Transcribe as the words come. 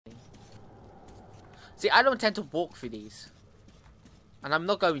See, I don't tend to walk through these. And I'm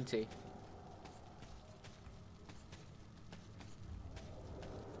not going to.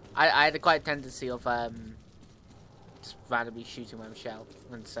 I had quite a tendency of just randomly shooting my shell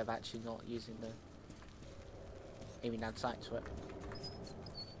instead of actually not using the aiming down sights for it.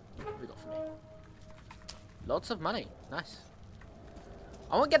 What have we got for me? Lots of money. Nice.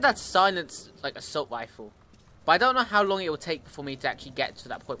 I want to get that silenced like assault rifle. But I don't know how long it will take for me to actually get to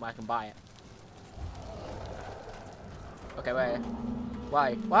that point where I can buy it. Okay, where?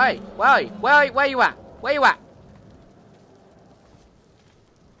 Why? Why? Why? Where you at? Where you at?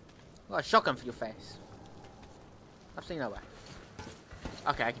 Got a shotgun for your face. Absolutely nowhere.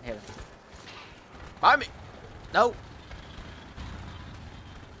 Okay, I can hear him. Behind me! No!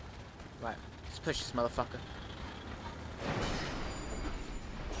 Right, let's push this motherfucker.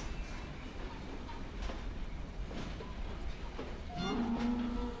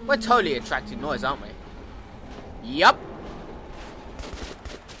 We're totally attracting noise, aren't we? Yup!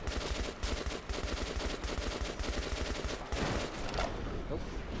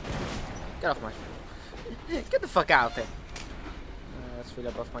 Get off my... Get the fuck out of here. Let's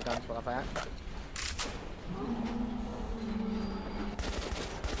reload both my guns while I'm at.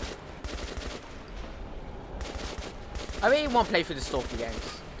 I really want to play through the Stalker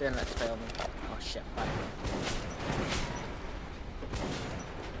games. Then let's play on them. Oh shit, bye.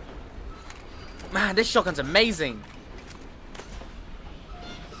 Man, this shotgun's amazing.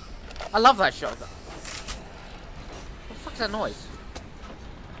 I love that shotgun. What the fuck is that noise?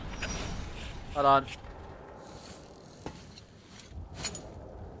 Hold on.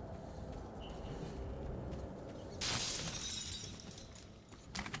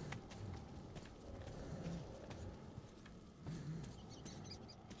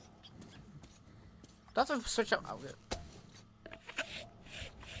 That's a switch up. Oh, good.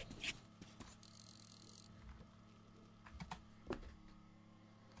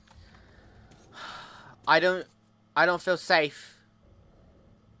 I don't feel safe.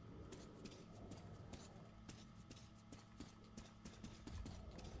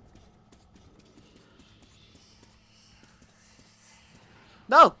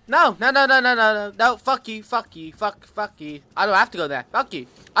 No, fuck you, fuck you. I don't have to go there, fuck you.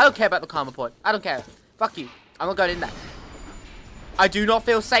 I don't care about the karma point, I don't care. Fuck you, I'm not going in there. I do not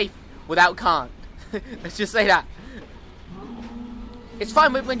feel safe without Khan. Let's just say that. It's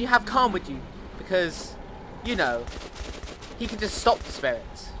fine when you have Khan with you, because, you know, he can just stop the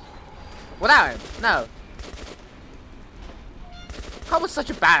spirits. Without him, no. Khan was such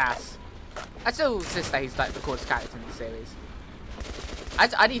a badass. I still insist that he's like the coolest character in the series.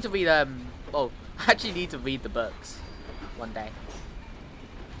 I need to read, well, I actually need to read the books one day.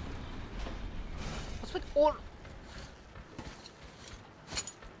 What's with all...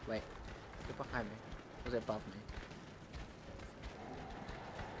 Wait, is it behind me? Or is it above me?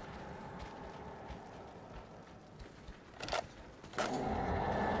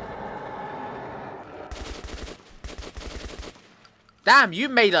 Damn, you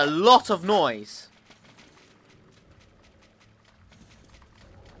made a lot of noise.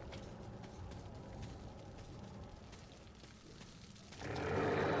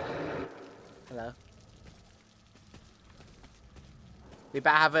 Hello. We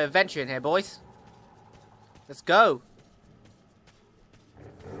better have an adventure in here, boys. Let's go.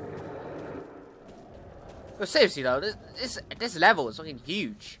 But seriously though, this level is fucking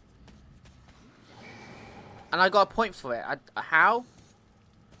huge. And I got a point for it. How?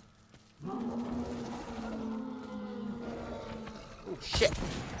 Oh shit.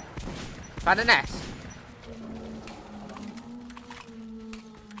 Found a nest.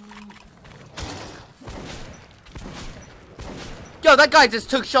 Yo, that guy just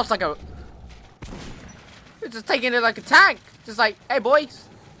took shots like a... He's just taking it like a tank. Just like, hey boys.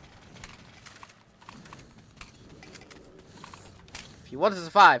 If you want to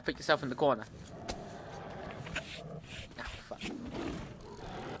survive, put yourself in the corner. Oh, fuck.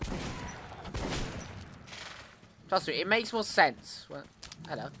 Trust me, it makes more sense. Well,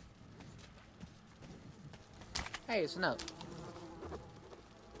 hello. Hey, it's a note.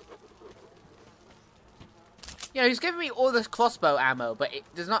 You know, he's giving me all this crossbow ammo, but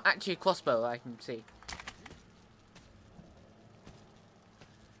there's not actually a crossbow I can see.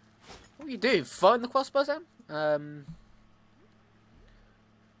 What are you doing? Throwing the crossbows at him?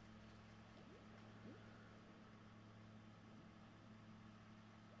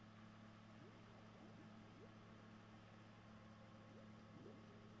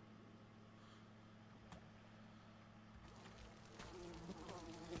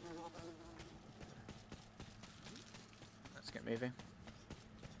 Let's get moving.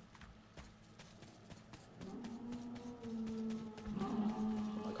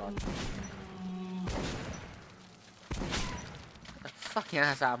 Get the fucking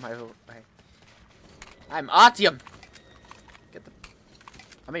ass out of my way. I'm Artyom. Get the.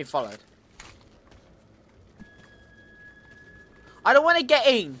 I'm being followed. I don't want to get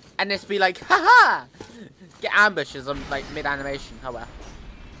in and just be like, haha! Get ambushed as I'm like mid animation. Oh well.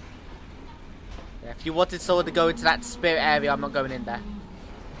 Yeah, if you wanted someone to go into that spirit area, I'm not going in there.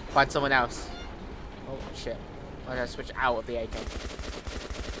 Find someone else. Oh shit. I gotta switch out of the AK.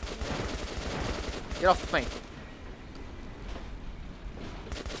 Get off me.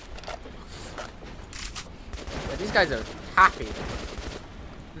 Yeah, these guys are happy.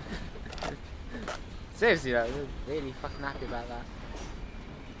 Seriously though, they're really fucking happy about that.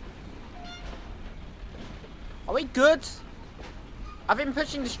 Are we good? I've been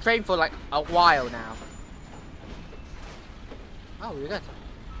pushing this train for like a while now. Oh, we're good.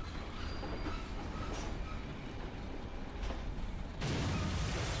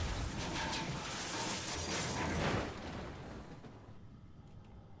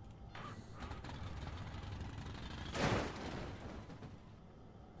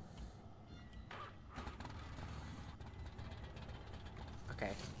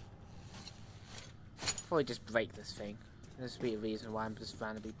 Okay. Probably just break this thing. There's be a reason why I'm just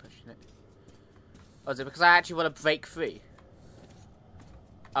randomly pushing it. Oh, is it because I actually want to break free?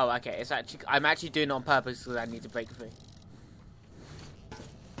 Oh, okay. It's actually I'm actually doing it on purpose because I need to break free.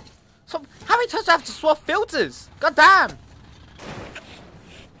 So how many times do I have to swap filters? God damn!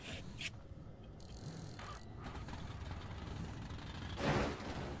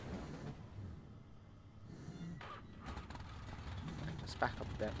 Let's back up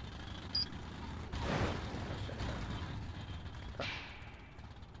a bit.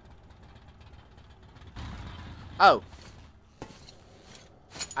 Oh.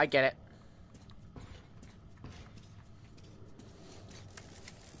 I get it.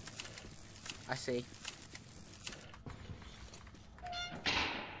 I see.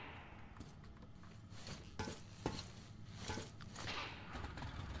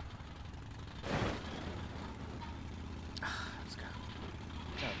 Let's go.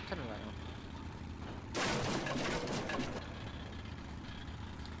 No, turn it right on.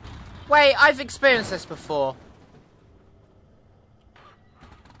 Wait, I've experienced this before.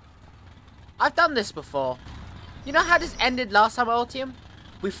 I've done this before. You know how this ended last time at Artyom?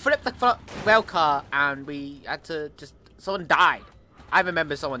 We flipped the rail car and we had to just... Someone died. I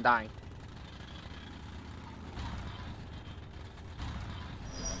remember someone dying.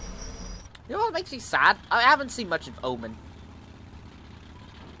 You know what makes me sad? I haven't seen much of Omen.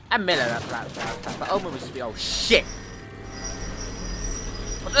 And Miller, but Omen was just be, oh shit!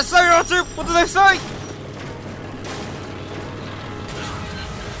 What did they say, Artyom? What did they say?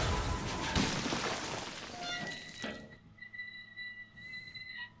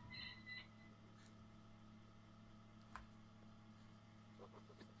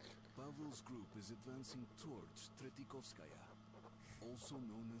 Group is advancing towards Tretikovskaya, also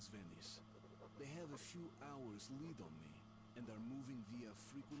known as Venice. They have a few hours lead on me and are moving via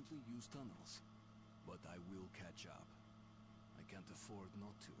frequently used tunnels. But I will catch up. I can't afford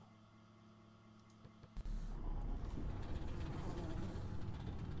not to.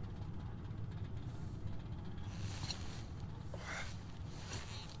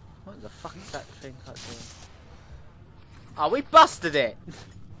 What the fuck is that thing doing? Oh, we busted it!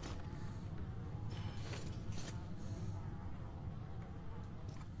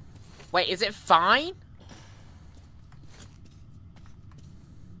 Wait, is it fine?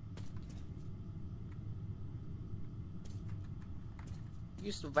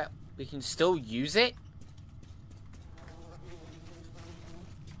 We can still use it?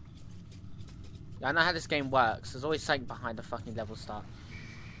 Yeah, I know how this game works. There's always something behind the fucking level start.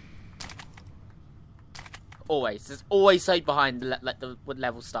 Always. There's always something behind the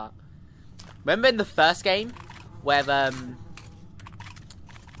level start. Remember in the first game where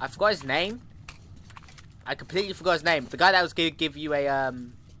I forgot his name. I completely forgot his name. The guy that was going to give you a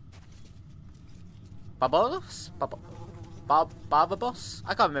Barbaros? Barbaros?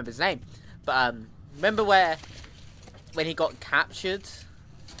 I can't remember his name. But remember when he got captured?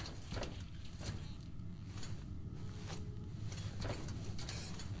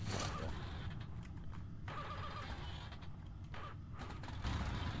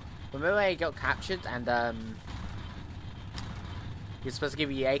 Remember when he got captured and he was supposed to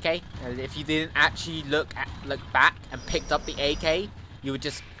give you the AK, and if you didn't actually look back and picked up the AK, you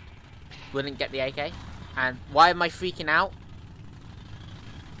wouldn't get the AK. And why am I freaking out?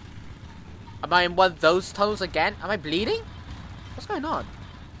 Am I in one of those tunnels again? Am I bleeding? What's going on?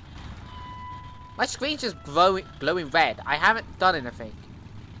 My screen's just glowing red. I haven't done anything.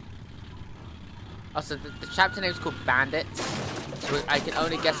 Also, the chapter name is called Bandits, so I can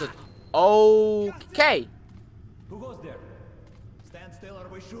only guess what. Okay. Who goes there? Stand still or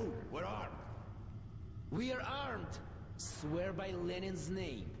we shoot. We're armed. We are armed. Swear by Lenin's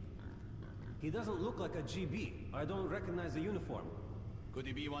name. He doesn't look like a GB. I don't recognize the uniform. Could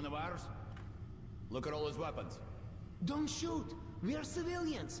he be one of ours? Look at all his weapons. Don't shoot. We are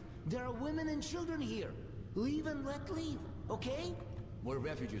civilians. There are women and children here. Leave and let leave, okay? We're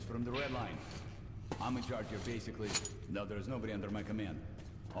refugees from the Red Line. I'm in charge here, basically. No, there's nobody under my command.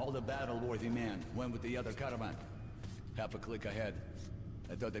 All the battle-worthy men went with the other caravan. Half a click ahead.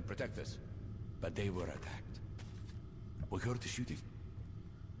 I thought they'd protect us. But they were attacked. We heard the shooting.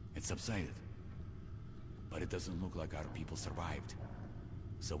 It subsided. But it doesn't look like our people survived.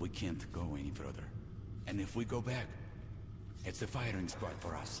 So we can't go any further. And if we go back, it's the firing spot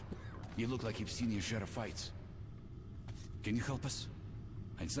for us. You look like you've seen your share of fights. Can you help us?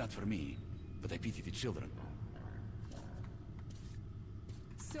 It's not for me, but I pity the children.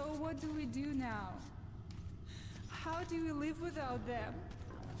 So what do we do now? How do we live without them?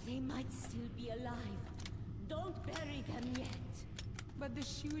 They might still be alive. Don't bury them yet. But the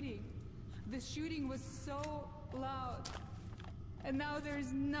shooting was so loud. And now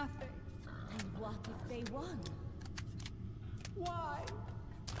there's nothing. And what if they won? Why?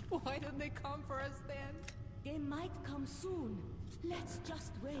 Why don't they come for us then? They might come soon. Let's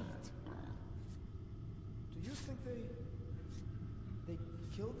just wait. Do you think they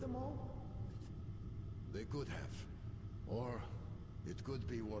killed them all? They could have. Or it could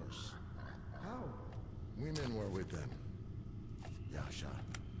be worse. How? Women were with them. Yasha,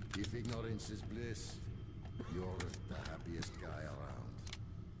 if ignorance is bliss, you're the happiest guy around.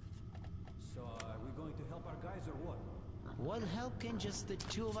 So are we going to help our guys or what? What help can just the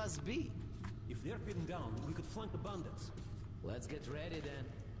two of us be? If they're pinned down, we could flank the bandits. Let's get ready then.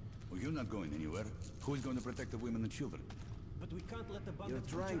 Well, you're not going anywhere. Who's going to protect the women and children? But we can't let the You're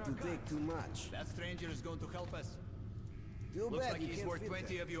bandits trying butcher to our take guys. too much. That stranger is going to help us. Too Looks bad like you he's can't worth fit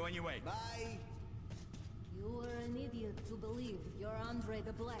 20 there. of you anyway. Bye. You were an idiot to believe you're Andre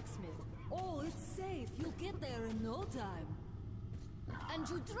the blacksmith. Oh, it's safe. You'll get there in no time. And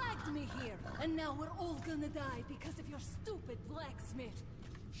you dragged me here, and now we're all gonna die because of your stupid blacksmith.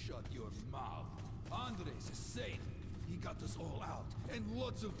 Shut your mouth. Andres is safe. He got us all out, and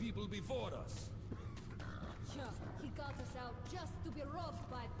lots of people before us. Yeah, he got us out just to be robbed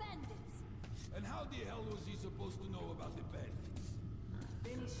by bandits. And how the hell was he supposed to know about the bandits?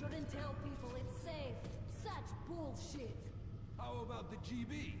 Then he shouldn't tell people it's safe. Such bullshit. How about the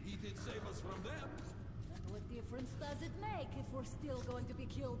GB? He did save us from them. And what difference does it make if we're still going to be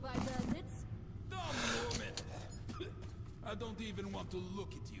killed by bandits? Dumb woman! I don't even want to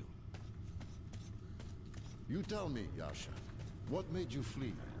look at you. You tell me, Yasha, what made you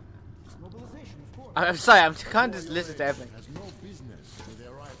flee? Mobilization, of course. I'm sorry, I'm kind of just listening to everything. Has no business with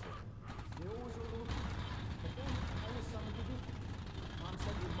their rifle. They always overlook me. But then I was something to do. Mom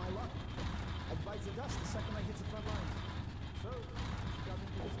said with my luck, I'd bite the dust the second I hit the front lines. So, she got me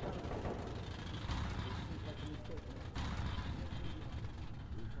to this battle.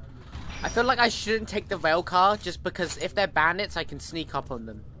 I feel like I shouldn't take the rail car just because if they're bandits, I can sneak up on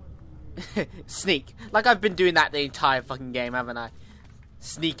them. Sneak. Like I've been doing that the entire fucking game, haven't I?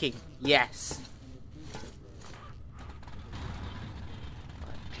 Sneaking. Yes.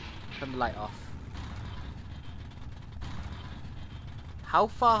 Turn the light off. How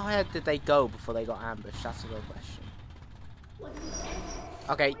far ahead did they go before they got ambushed? That's a real question.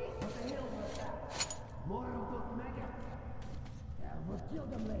 Okay.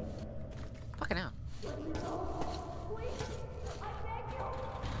 Fucking hell.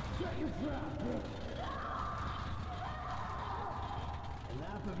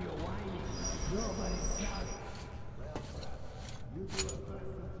 Enough of your whining. Nobody's counting. Well, you do it first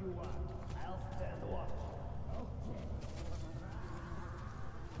if you want. I'll stand watch. Okay.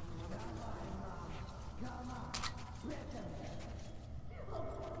 Come on. Let them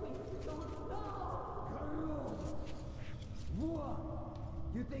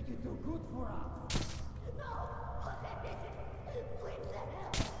What? You think you're too good for us?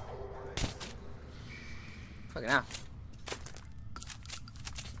 Fucking hell.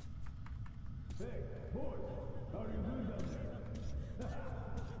 Hey, boys, how are you doing down there?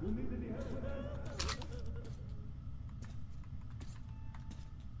 You need any help with that?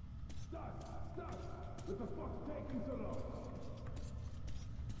 Stop! What the fuck's taking so long?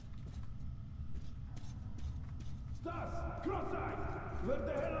 Stas! Cross-eyed! Where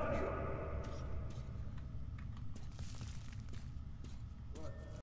the hell are you?